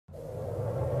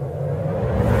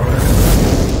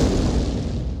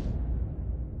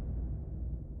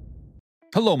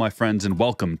Hello, my friends, and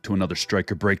welcome to another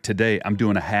Stryker break. Today, I'm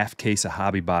doing a half case of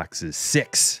hobby boxes,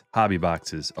 6 hobby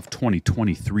boxes of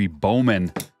 2023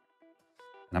 Bowman.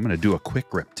 And I'm going to do a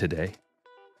quick rip today.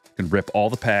 I'm going to rip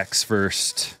all the packs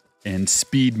first in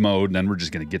speed mode, and then we're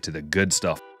just going to get to the good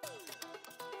stuff.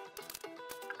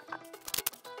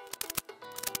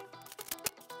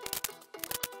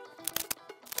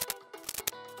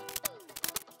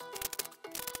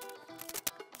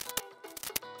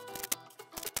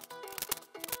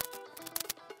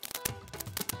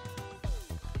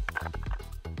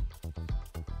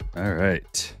 All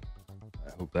right,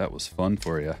 I hope that was fun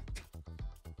for you.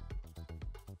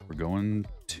 We're going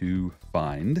to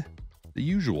find the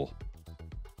usual.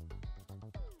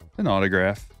 An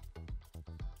autograph.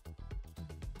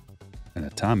 An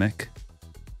atomic.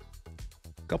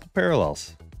 A couple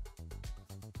parallels.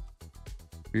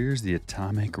 Here's the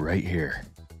atomic right here.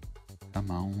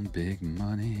 Come on, big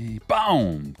money.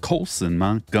 Boom! Colson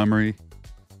Montgomery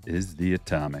is the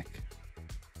atomic.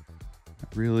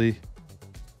 Not really.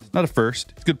 Not a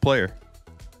first. He's a good player.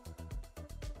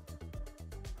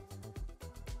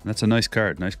 And that's a nice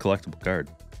card. Nice collectible card.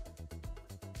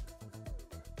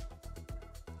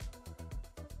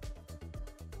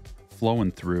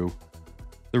 Flowing through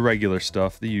the regular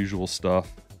stuff, the usual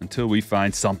stuff, until we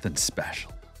find something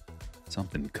special.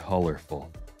 Something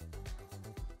colorful.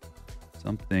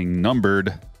 Something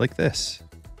numbered like this.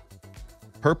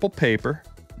 Purple paper,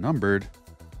 numbered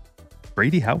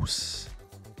Brady House.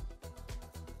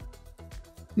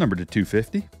 Numbered to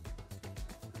 250.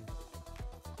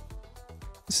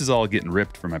 This is all getting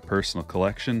ripped from my personal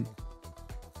collection.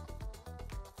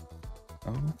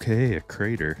 Okay, a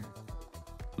crater.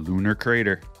 Lunar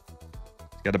crater.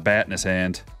 He's got a bat in his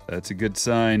hand. That's a good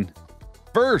sign.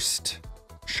 First,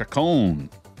 Chacon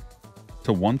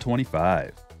to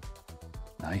 125.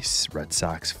 Nice. Red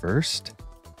Sox first.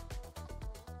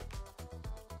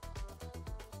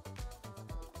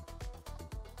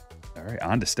 All right,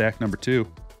 on to stack number 2.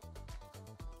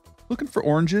 Looking for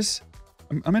oranges.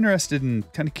 I'm interested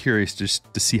and kind of curious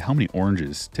just to see how many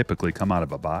oranges typically come out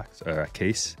of a box or a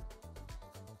case.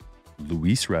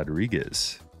 Luis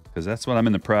Rodriguez, because that's what I'm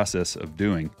in the process of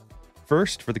doing.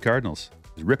 First for the Cardinals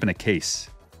is ripping a case.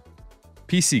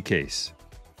 PC case.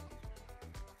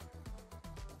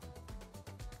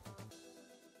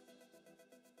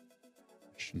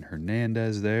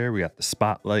 Hernandez there. We got the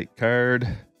spotlight card.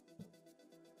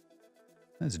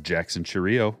 That's Jackson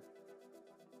Chourio.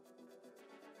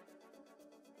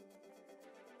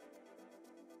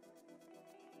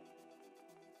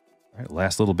 All right,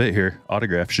 last little bit here.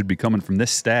 Autograph should be coming from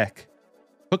this stack.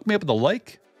 Hook me up with a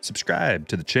like, subscribe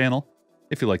to the channel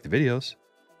if you like the videos.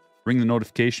 Ring the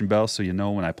notification bell so you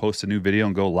know when I post a new video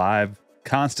and go live.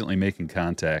 Constantly making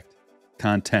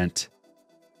content.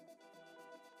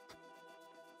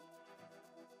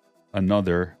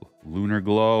 Another Lunar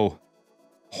Glow.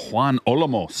 Juan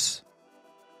Olmos.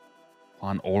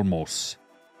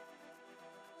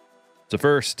 It's a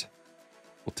first.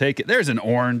 We'll take it. There's an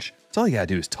orange. That's all you gotta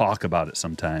do is talk about it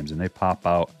sometimes, and they pop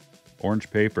out. Orange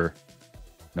paper.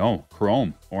 No,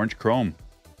 chrome. Orange chrome.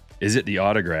 Is it the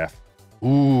autograph?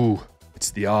 Ooh,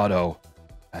 it's the auto.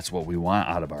 That's what we want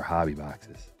out of our hobby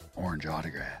boxes. Orange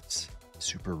autographs.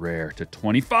 Super rare to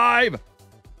 25.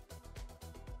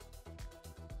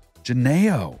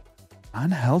 Janeo.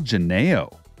 Angel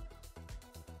Janeo.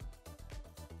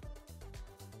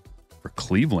 For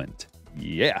Cleveland.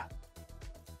 Yeah.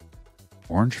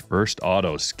 Orange first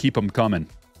autos. Keep them coming.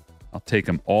 I'll take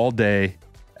them all day,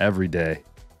 every day.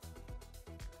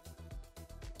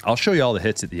 I'll show you all the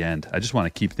hits at the end. I just want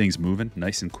to keep things moving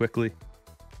nice and quickly.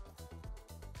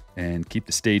 And keep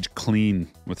the stage clean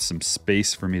with some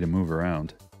space for me to move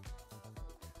around.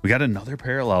 We got another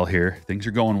parallel here. Things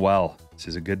are going well. This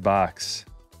is a good box.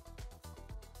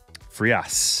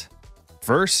 Frias.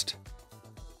 First.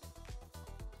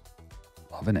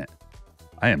 Loving it.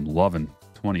 I am loving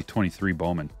 2023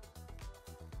 Bowman.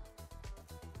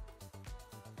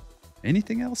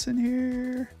 Anything else in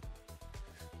here?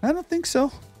 I don't think so.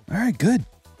 All right, good.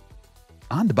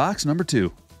 On to box number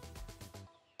 2.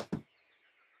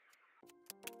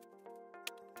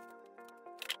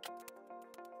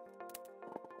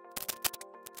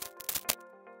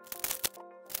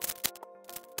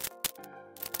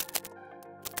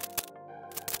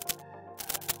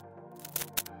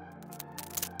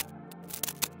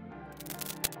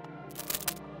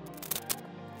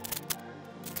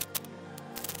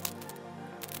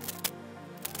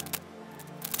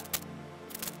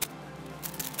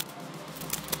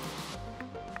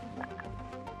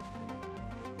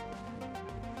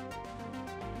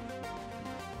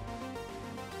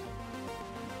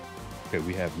 Okay,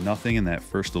 we have nothing in that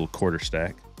first little quarter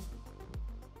stack.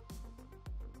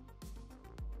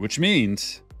 Which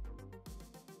means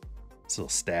this little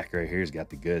stack right here has got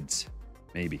the goods.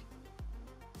 Maybe.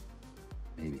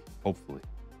 Maybe. Hopefully.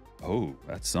 Oh,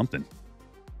 that's something.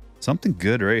 Something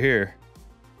good right here.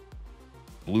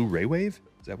 Blue Ray Wave?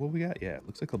 Is that what we got? Yeah, it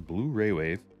looks like a Blue Ray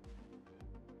Wave.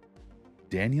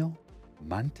 Daniel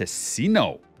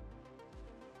Montesino.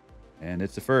 And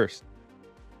it's the first.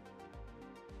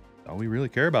 All we really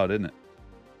care about, isn't it?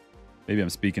 Maybe I'm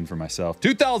speaking for myself.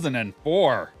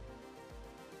 2004.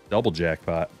 Double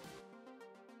jackpot.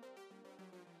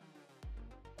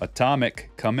 Atomic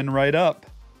coming right up.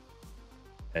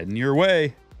 Heading your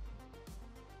way.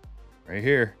 Right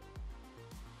here.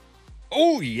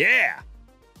 Oh, yeah.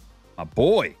 My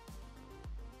boy.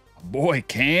 My boy,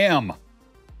 Cam.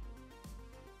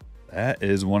 That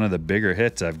is one of the bigger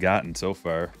hits I've gotten so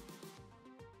far.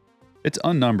 It's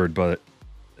unnumbered, but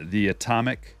the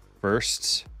Atomic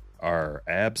firsts are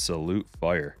absolute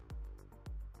fire.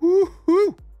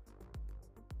 Woo-hoo.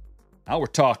 Now we're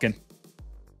talking.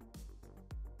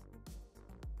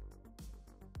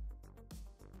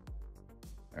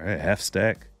 All right, half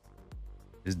stack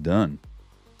is done.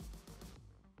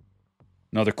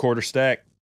 Another quarter stack.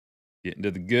 Getting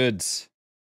to the goods.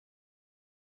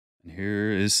 And here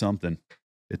is something.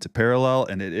 It's a parallel,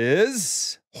 and it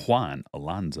is Juan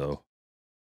Alonso.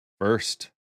 First.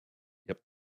 Yep.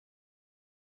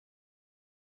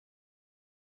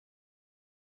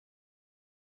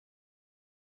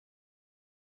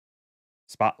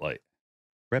 Spotlight.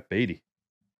 Rep 80.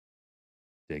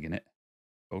 Digging it.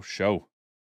 Oh, show.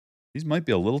 These might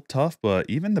be a little tough, but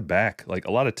even the back, like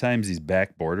a lot of times these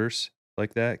back borders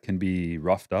like that can be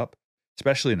roughed up,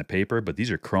 especially in the paper, but these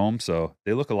are chrome, so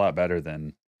they look a lot better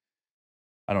than,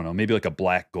 I don't know, maybe like a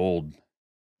black gold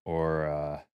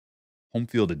or home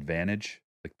field advantage,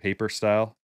 like paper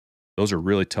style. Those are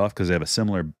really tough because they have a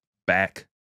similar back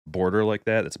border like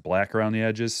that. That's black around the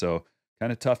edges, so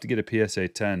kind of tough to get a PSA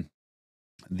 10.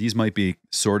 These might be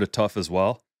sort of tough as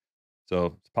well.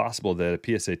 So it's possible that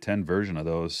a PSA 10 version of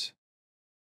those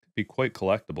could be quite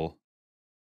collectible.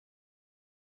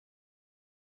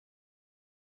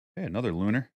 Okay, another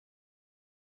Lunar.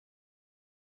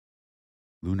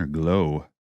 Lunar Glow.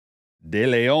 De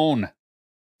Leon.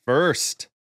 First.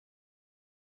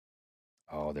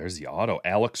 Oh, there's the auto.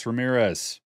 Alex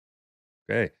Ramirez.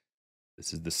 Okay.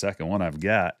 This is the second one I've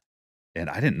got. And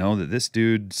I didn't know that this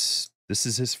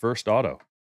is his first auto.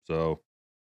 So,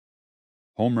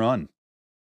 home run.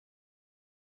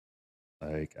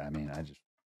 Like, I mean, I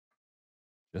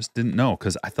just didn't know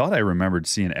because I thought I remembered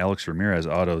seeing Alex Ramirez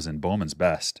autos in Bowman's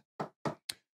Best.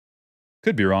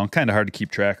 Could be wrong. Kind of hard to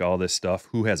keep track of all this stuff.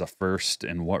 Who has a first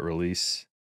and what release?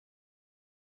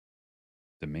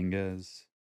 Dominguez.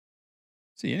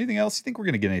 See, anything else? You think we're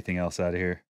going to get anything else out of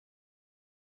here?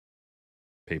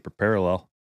 Paper parallel.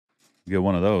 Get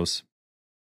one of those.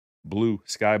 Blue,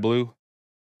 sky blue.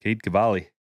 Cade Cavalli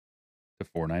to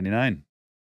 $4.99.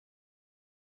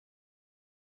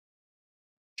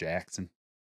 Jackson.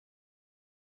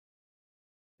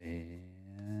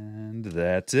 And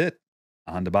that's it.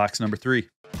 On to box number 3.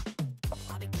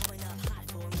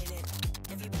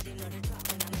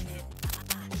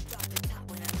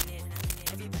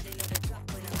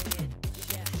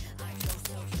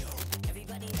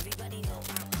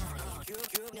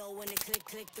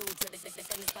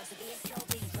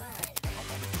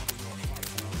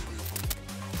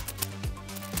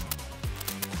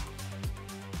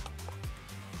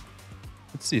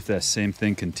 Let's see if that same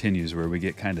thing continues where we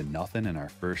get kind of nothing in our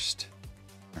first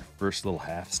little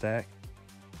half stack,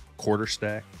 quarter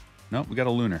stack. Nope, we got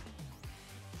a Lunar.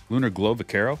 Lunar Glow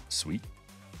Vaquero, sweet.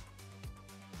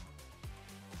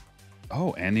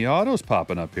 Oh, and the auto's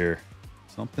popping up here.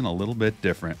 Something a little bit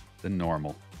different than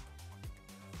normal.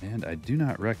 And I do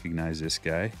not recognize this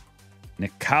guy.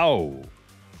 Nikao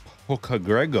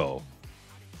Pocagrego.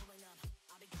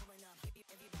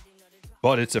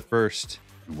 But it's a first,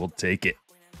 and we'll take it.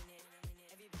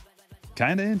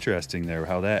 Kind of interesting there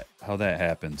how that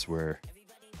happens, where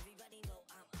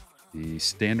the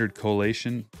standard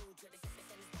collation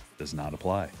does not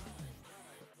apply.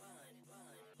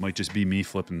 Might just be me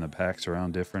flipping the packs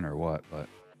around different or what, but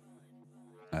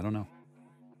I don't know.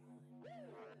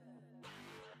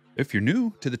 If you're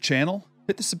new to the channel,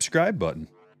 hit the subscribe button.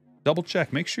 Double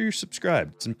check. Make sure you're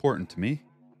subscribed. It's important to me.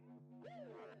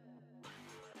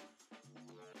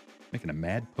 Making a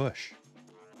mad push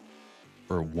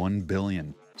for 1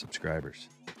 billion subscribers.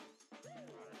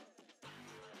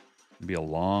 It'll be a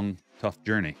long, tough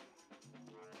journey,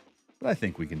 but I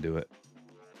think we can do it.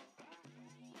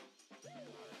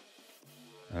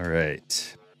 All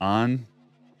right. On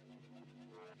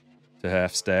to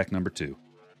half stack number 2.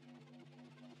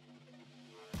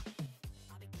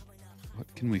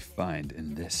 What can we find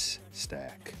in this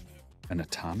stack? An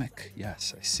atomic?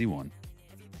 Yes, I see one.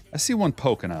 I see one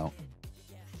poking out.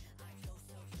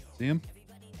 See him?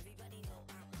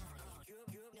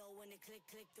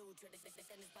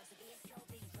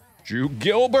 Drew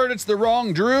Gilbert. It's the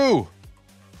wrong Drew.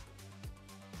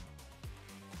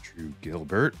 Drew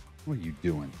Gilbert. What are you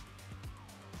doing?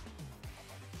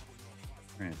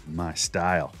 My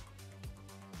style.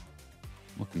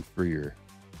 Looking for your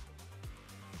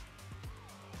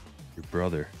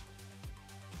brother.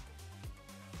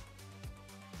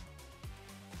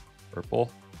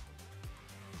 Purple.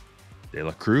 De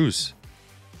La Cruz.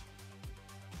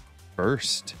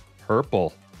 First.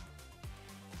 Purple.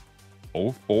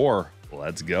 04.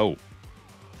 Let's go.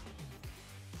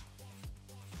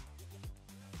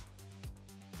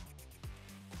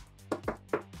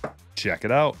 Check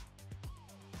it out.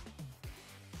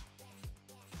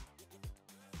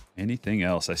 Anything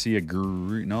else? I see a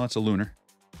green. No, it's a lunar.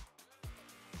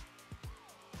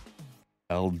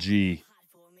 LG.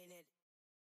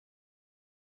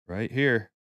 Right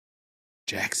here.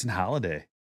 Jackson Holiday.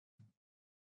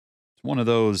 It's one of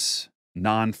those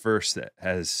non-first that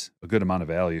has a good amount of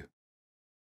value.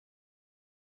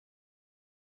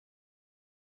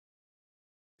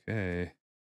 Okay. I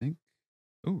think.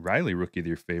 Ooh, Riley, rookie of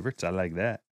your favorites. I like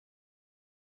that.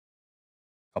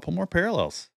 Couple more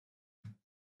parallels.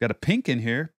 Got a pink in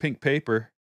here. Pink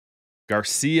paper.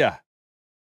 Garcia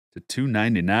to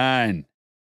 299.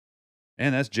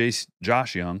 And that's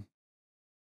Josh Young.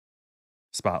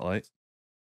 Spotlight.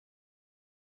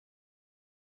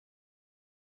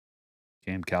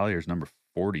 Cam Collier's number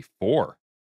 44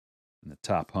 in the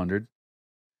top 100.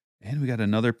 And we got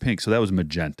another pink. So that was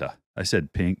magenta. I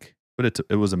said pink, but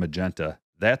it was a magenta.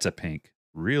 That's a pink.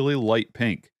 Really light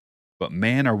pink. But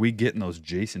man, are we getting those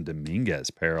Jason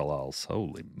Dominguez parallels.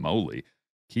 Holy moly.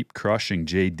 Keep crushing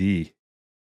JD.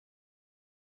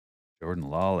 Jordan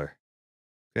Lawler.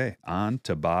 Okay, on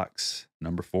to box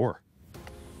number 4.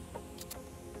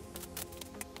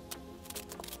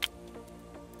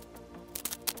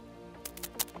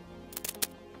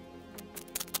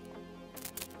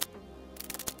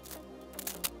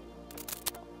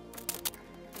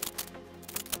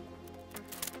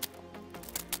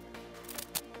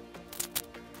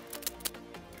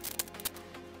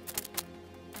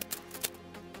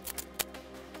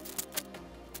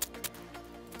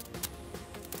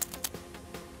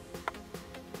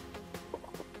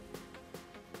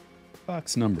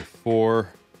 Box number 4.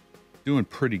 Doing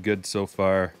pretty good so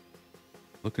far.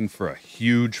 Looking for a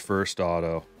huge first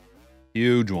auto.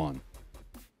 Huge one.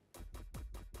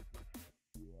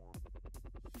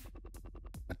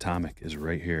 Atomic is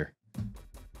right here.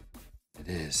 It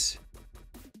is.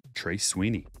 Trey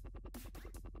Sweeney.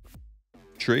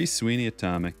 Trey Sweeney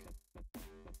Atomic.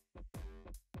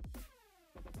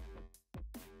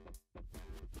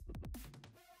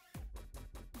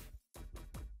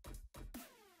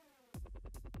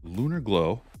 Lunar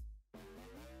Glow.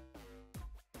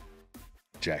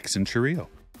 Jackson Chourio.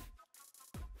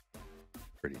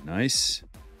 Pretty nice.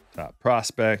 Top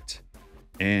prospect.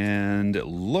 And it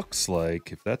looks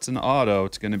like if that's an auto,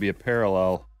 it's going to be a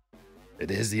parallel. It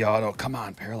is the auto. Come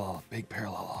on, parallel. Big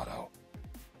parallel auto.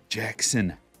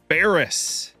 Jackson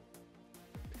Ferris.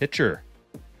 Pitcher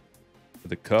for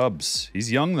the Cubs.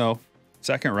 He's young, though.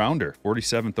 Second rounder.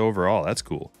 47th overall. That's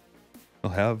cool. He'll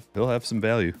have some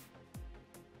value.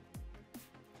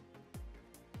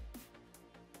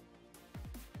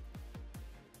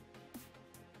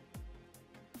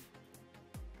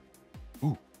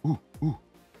 Ooh.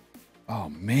 Oh,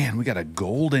 man, we got a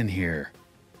gold in here.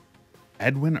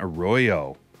 Edwin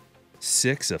Arroyo,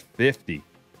 6 of 50.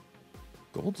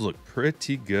 Golds look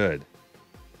pretty good.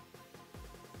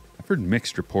 I've heard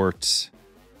mixed reports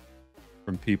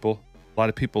from people. A lot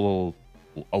of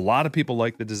people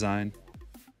like the design.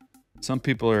 Some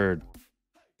people are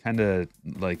kind of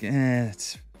like,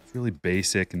 it's really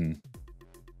basic and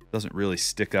doesn't really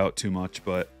stick out too much,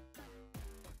 but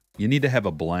you need to have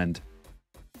a blend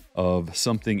of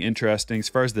something interesting. As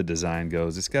far as the design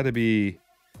goes, it's got to be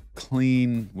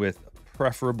clean with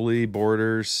preferably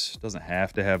borders. Doesn't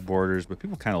have to have borders, but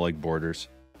people kind of like borders.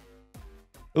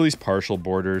 At least partial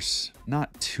borders.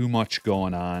 Not too much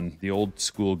going on. The old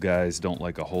school guys don't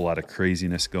like a whole lot of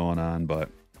craziness going on, but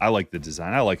I like the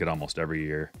design. I like it almost every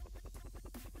year.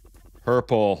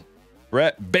 Purple.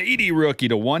 Brett Beatty rookie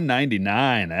to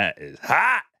 199. That is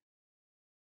hot.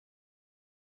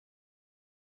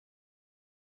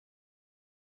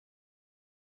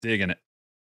 Digging it.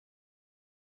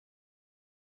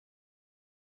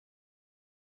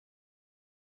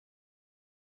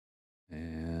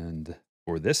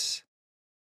 for this.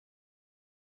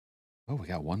 Oh, we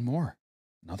got one more.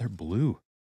 Another blue.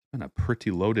 It's been a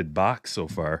pretty loaded box so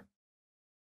far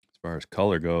as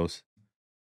color goes.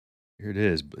 Here it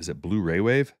is. Is it Blue Ray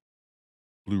Wave?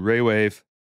 Blue Ray Wave.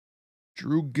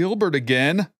 Drew Gilbert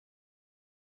again.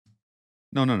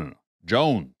 No.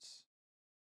 Jones.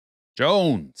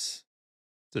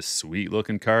 It's a sweet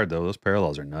looking card, though. Those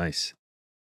parallels are nice.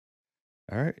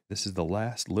 All right. This is the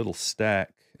last little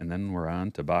stack, and then we're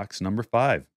on to box number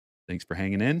 5. Thanks for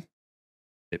hanging in.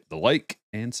 Hit the like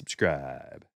and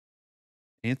subscribe.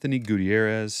 Anthony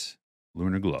Gutierrez,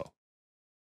 Lunar Glow.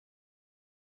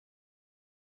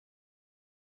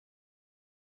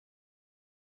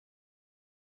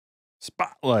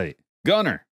 Spotlight.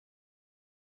 Gunner.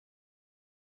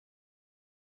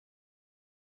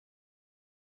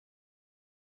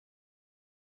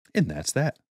 And that's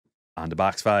that. On to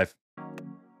box 5.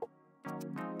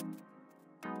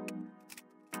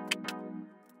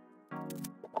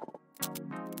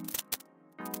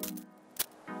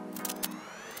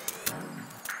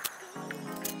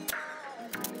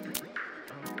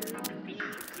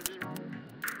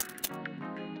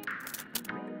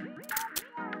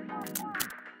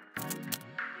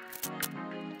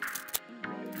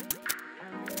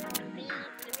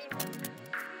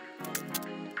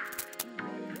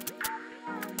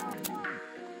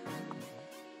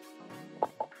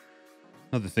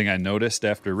 Another thing I noticed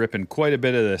after ripping quite a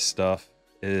bit of this stuff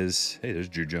is, hey, there's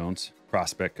Drew Jones,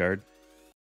 prospect card,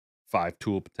 5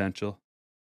 tool potential.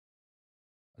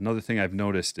 Another thing I've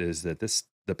noticed is that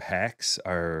the packs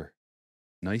are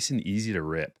nice and easy to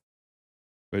rip,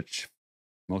 which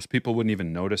most people wouldn't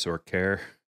even notice or care,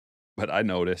 but I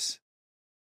notice.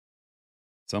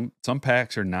 Some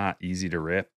packs are not easy to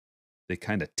rip. They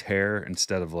kind of tear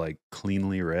instead of like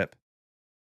cleanly rip,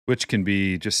 which can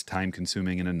be just time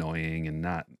consuming and annoying and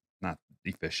not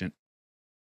efficient.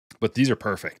 But these are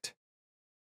perfect.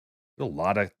 There's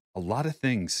a lot of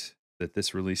things that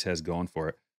this release has going for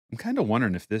it. I'm kind of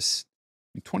wondering if this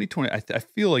in 2020, I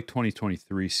feel like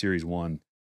 2023 Series 1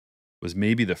 was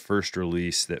maybe the first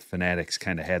release that Fanatics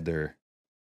kind of had their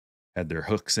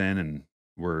hooks in and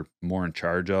were more in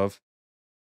charge of.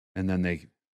 And then they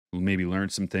maybe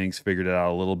learned some things, figured it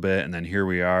out a little bit, and then here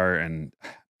we are, and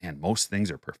most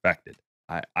things are perfected.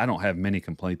 I don't have many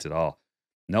complaints at all.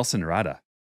 Nelson Rada.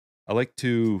 I like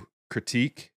to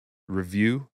critique,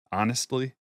 review,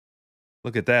 honestly.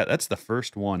 Look at that. That's the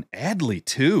first one. Adley,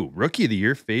 too. Rookie of the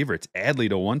Year favorites. Adley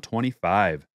to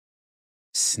 125.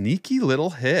 Sneaky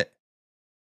little hit.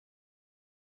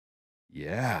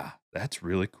 Yeah, that's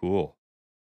really cool.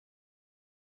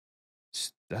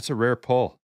 That's a rare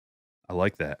pull. I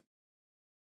like that.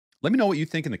 Let me know what you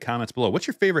think in the comments below. What's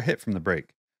your favorite hit from the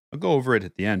break? I'll go over it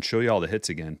at the end, show you all the hits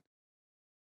again.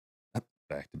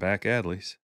 Back-to-back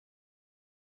Adleys.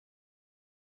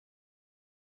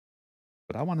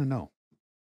 But I want to know.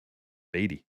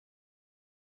 Beatty.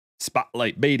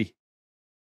 Spotlight Beatty.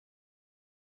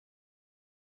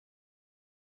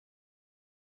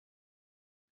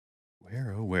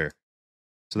 Where, oh, where?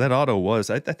 So that auto was,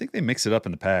 I think they mix it up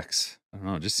in the packs. I don't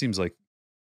know. It just seems like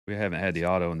we haven't had the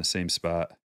auto in the same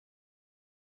spot.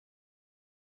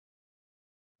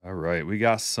 All right. We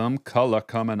got some color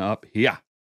coming up here.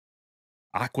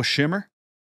 Aqua Shimmer.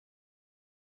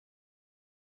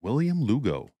 William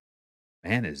Lugo.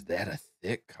 Man, is that a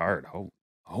thick card? Oh,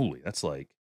 holy, that's like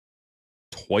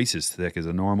twice as thick as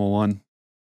a normal one.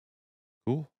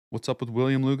 Cool. What's up with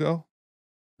William Lugo?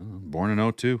 Born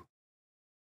in 02.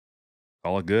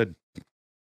 Call it good.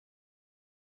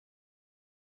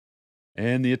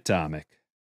 And the Atomic.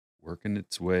 Working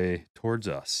its way towards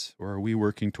us. Or are we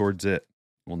working towards it?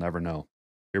 We'll never know.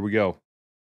 Here we go.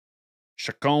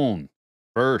 Chacon.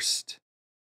 First.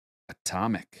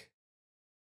 Atomic.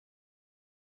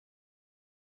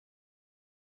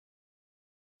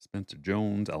 Spencer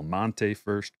Jones. Almonte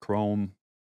first. Chrome.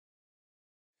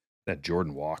 That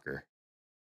Jordan Walker.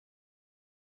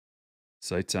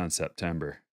 Sights on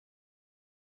September.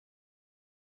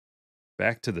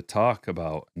 Back to the talk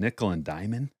about nickel and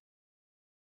diamond.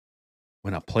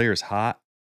 When a player's hot,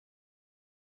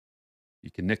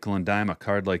 you can nickel and dime a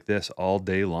card like this all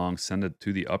day long. Send it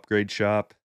to the upgrade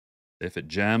shop. If it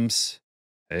gems,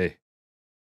 hey,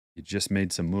 you just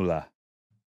made some moolah.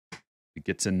 If it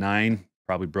gets a 9,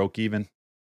 probably broke even.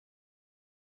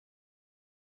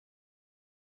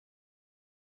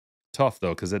 Tough,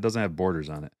 though, because it doesn't have borders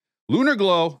on it. Lunar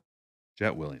Glow,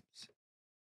 Jet Williams.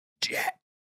 Jet.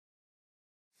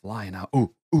 Flying out.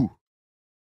 Ooh.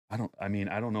 I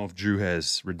don't know if Drew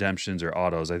has redemptions or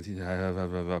autos.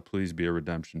 Please be a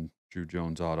redemption. Drew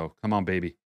Jones auto. Come on,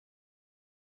 baby.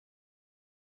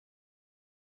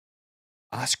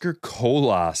 Oscar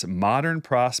Colas, Modern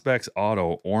Prospects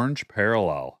Auto, Orange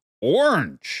Parallel.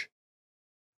 Orange!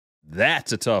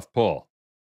 That's a tough pull.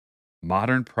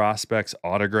 Modern Prospects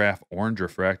Autograph, Orange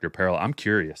Refractor Parallel. I'm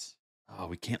curious. Oh,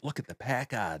 we can't look at the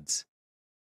pack odds.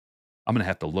 I'm going to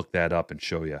have to look that up and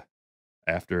show you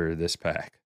after this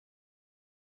pack.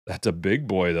 That's a big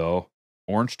boy, though.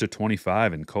 Orange to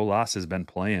 25, and Colas has been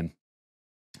playing.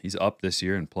 He's up this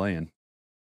year and playing.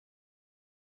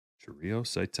 Chiriot,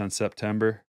 sights on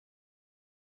September.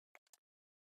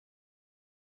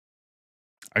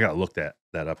 I got to look that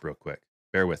up real quick.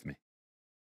 Bear with me.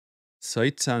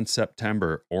 Sights on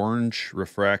September, Orange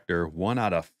Refractor, 1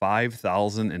 out of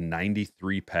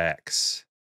 5,093 packs.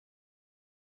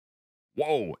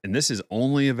 Whoa, and this is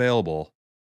only available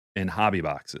in hobby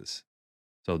boxes.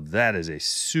 So that is a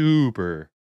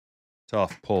super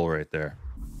tough pull right there.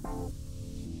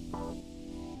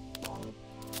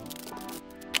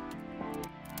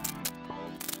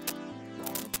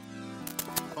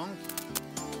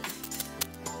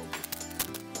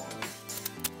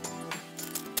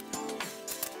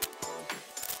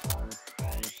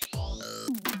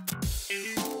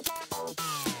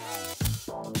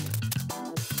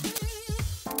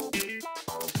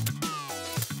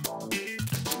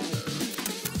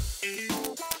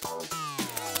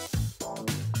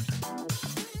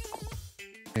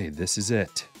 Hey, this is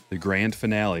it. The grand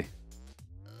finale.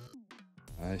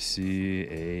 I see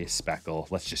a speckle.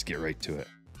 Let's just get right to it.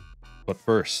 But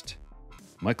first,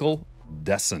 Michael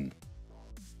Desson.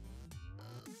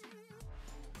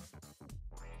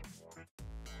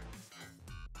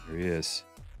 Here he is.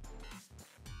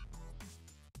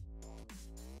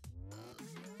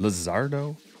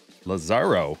 Lazaro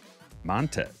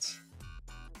Montes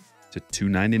to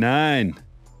 $2.99.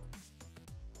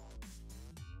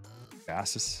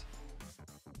 Gassis.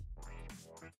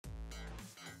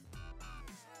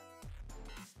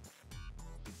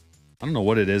 I don't know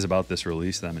what it is about this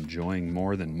release that I'm enjoying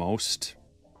more than most.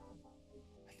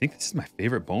 I think this is my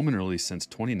favorite Bowman release since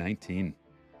 2019.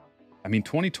 I mean,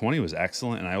 2020 was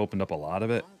excellent, and I opened up a lot of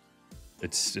it.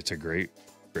 It's a great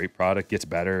product. Gets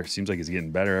better. Seems like it's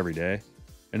getting better every day.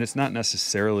 And it's not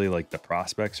necessarily like the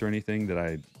prospects or anything that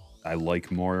I like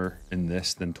more in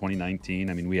this than 2019.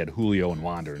 I mean, we had Julio and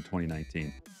Wander in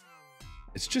 2019.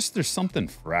 It's just there's something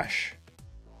fresh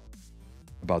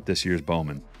about this year's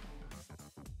Bowman.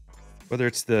 Whether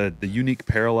it's the unique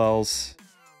parallels,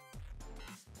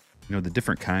 you know, the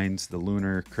different kinds, the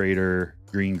lunar, crater,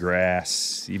 green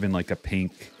grass, even like a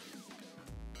pink.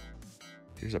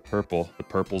 Here's a purple. The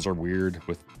purples are weird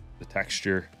with the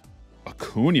texture.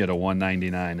 Acuna to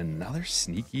 $1.99. Another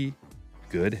sneaky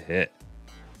good hit.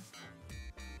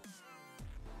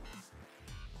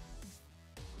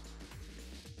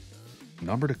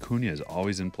 Numbered Acuna is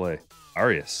always in play.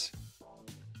 Arias.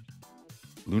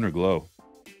 Lunar Glow.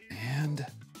 And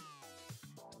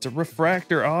it's a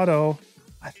refractor auto.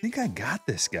 I think I got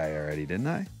this guy already, didn't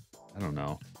I? I don't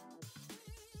know.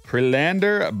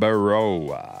 Prelander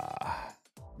Baroa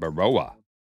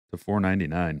to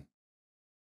 $4.99.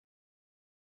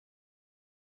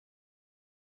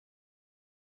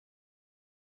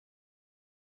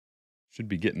 Should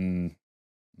be getting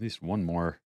at least one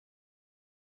more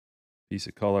piece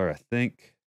of color, I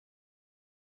think.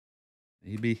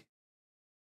 Maybe.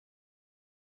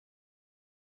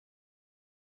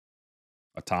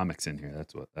 Atomic's in here.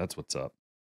 That's what's up.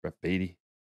 Brett Beatty.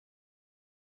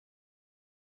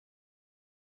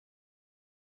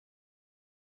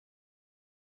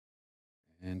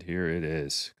 And here it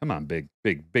is. Come on, big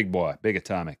boy. Big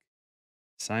Atomic.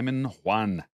 Simon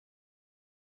Juan.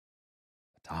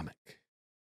 Atomic.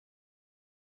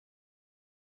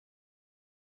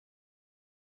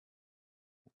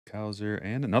 Cowser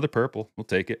and another purple. We'll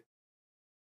take it.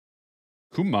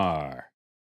 Kumar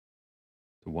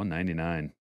to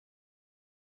 $1.99.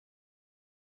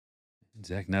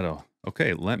 Zach Neto.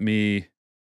 Okay, let me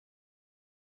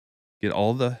get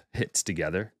all the hits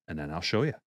together, and then I'll show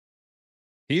you.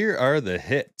 Here are the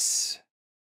hits.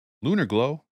 Lunar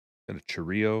Glow. Got a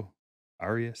Chiriot,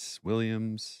 Arias,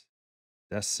 Williams,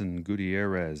 Desson,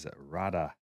 Gutierrez,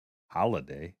 Rada,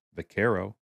 Holiday,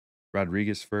 Vaquero,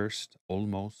 Rodriguez first,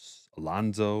 Olmos,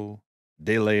 Alonso,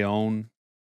 De Leon.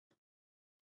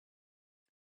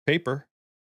 Paper,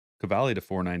 Cavalli to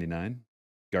 $4.99.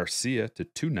 Garcia to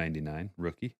 $2.99,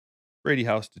 rookie. Brady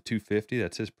House to $2.50.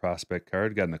 That's his prospect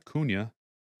card. Got an Acuna,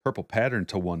 purple pattern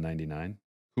to $1.99.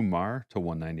 Kumar to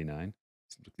 $1.99.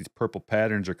 These purple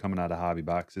patterns are coming out of hobby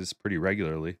boxes pretty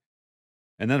regularly.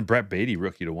 And then Brett Beatty,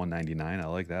 rookie to $1.99. I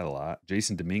like that a lot.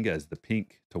 Jason Dominguez, the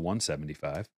pink to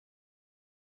 $1.75.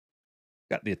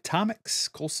 Got the Atomics,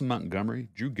 Colson Montgomery,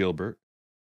 Drew Gilbert,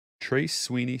 Trace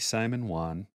Sweeney, Simon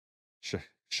Wan,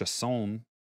 Chasson,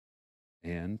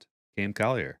 and Cam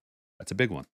Collier. That's a big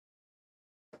one.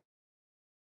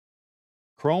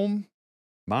 Chrome,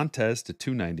 Montez to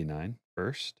 299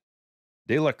 first.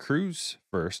 De La Cruz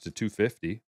first to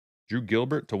 250. Drew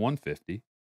Gilbert to 150.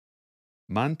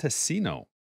 Montesino,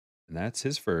 and that's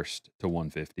his first to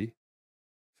 150.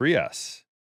 Frias,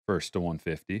 first to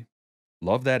 150.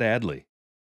 Love that Adley.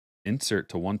 Insert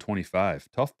to 125.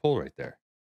 Tough pull right there.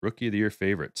 Rookie of the Year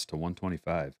favorites to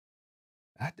 125.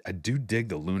 I do dig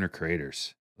the lunar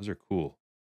craters. Those are cool.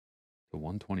 To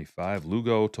 125.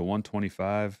 Lugo to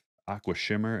 125. Aqua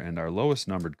Shimmer. And our lowest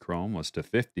numbered chrome was to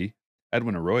 50.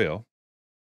 Edwin Arroyo.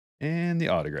 And the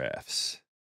autographs.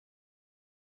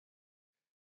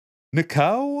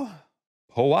 Nikao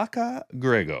Poaka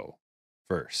Grego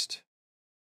first.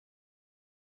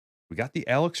 We got the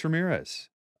Alex Ramirez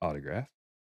autograph.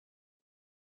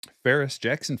 Ferris,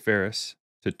 Jackson Ferris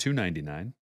to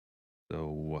 299.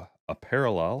 So a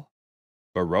parallel.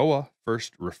 Baroa,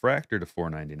 first refractor to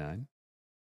 499.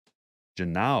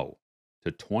 Janao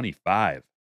to 25.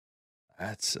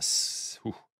 That's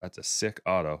a sick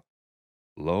auto.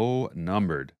 Low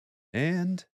numbered.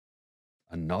 And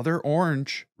another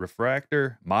orange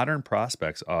refractor, modern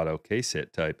prospects auto, case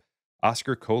hit type.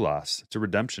 Oscar Colas. It's a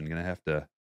redemption. Gonna have to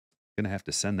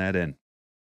send that in.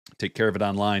 Take care of it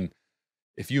online.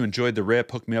 If you enjoyed the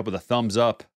rip, hook me up with a thumbs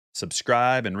up,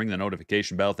 subscribe, and ring the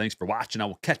notification bell. Thanks for watching. I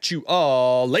will catch you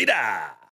all later.